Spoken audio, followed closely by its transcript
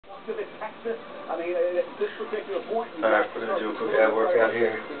to the Texas. I mean, at this particular point, alright, we're going to do a quick ab workout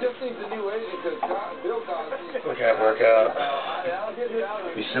here. It just needs a new agent because Bill Cosby. Quick ab workout.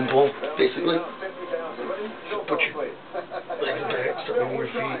 Be simple, basically. Put your legs back, start moving your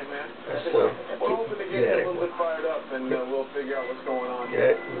feet. That's get a little bit fired up, and we'll figure out what's going on.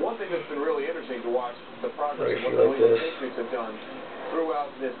 Yeah. One thing that's been really interesting to watch the progress of what the New England Patriots have done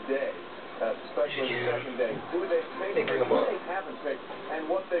throughout this day, especially the second day. Who they've picked, who they haven't picked, and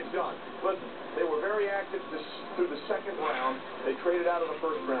what they've done. Listen, they were very active through the second round. They traded out of the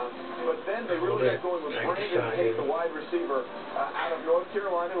first round, but then they really got going with Brandon Tate, the wide receiver out of North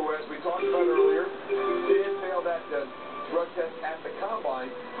Carolina, who, as we talked about earlier, did fail that drug test at the combine.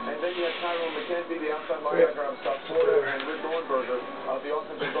 And then you have Tyrone McKenzie, the outside linebacker out of South Florida, and Rick Dornberger, the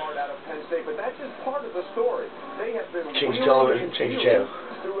offensive guard out of Penn State. But that's just part of the story. They have been change television, change channel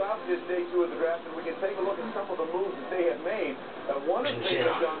throughout this day two of the draft, and we can take a look at some of the moves that they have made. One of the things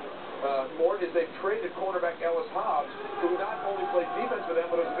they've done more is they've traded cornerback Ellis Hobbs, who not only played defense for them,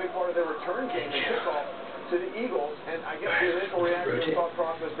 but was a big part of their return game and kickoff to the Eagles. And I guess the initial reaction and thought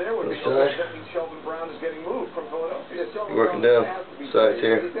process there would be, okay, that means Sheldon Brown is getting moved from Philadelphia. Working down, sides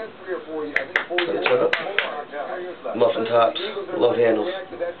here. Muffin tops, love handles.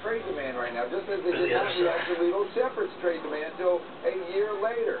 That trade demand right now, just as they did not react to Lito Shepard's trade demand until a year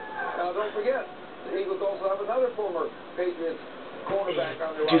later. Now, don't forget, the Eagles also have another former Patriots cornerback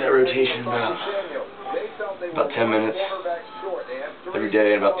on their do that rotation about 10 minutes every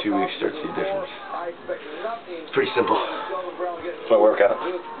day. In about 2 weeks, start to see a difference. It's pretty simple. It's my workout.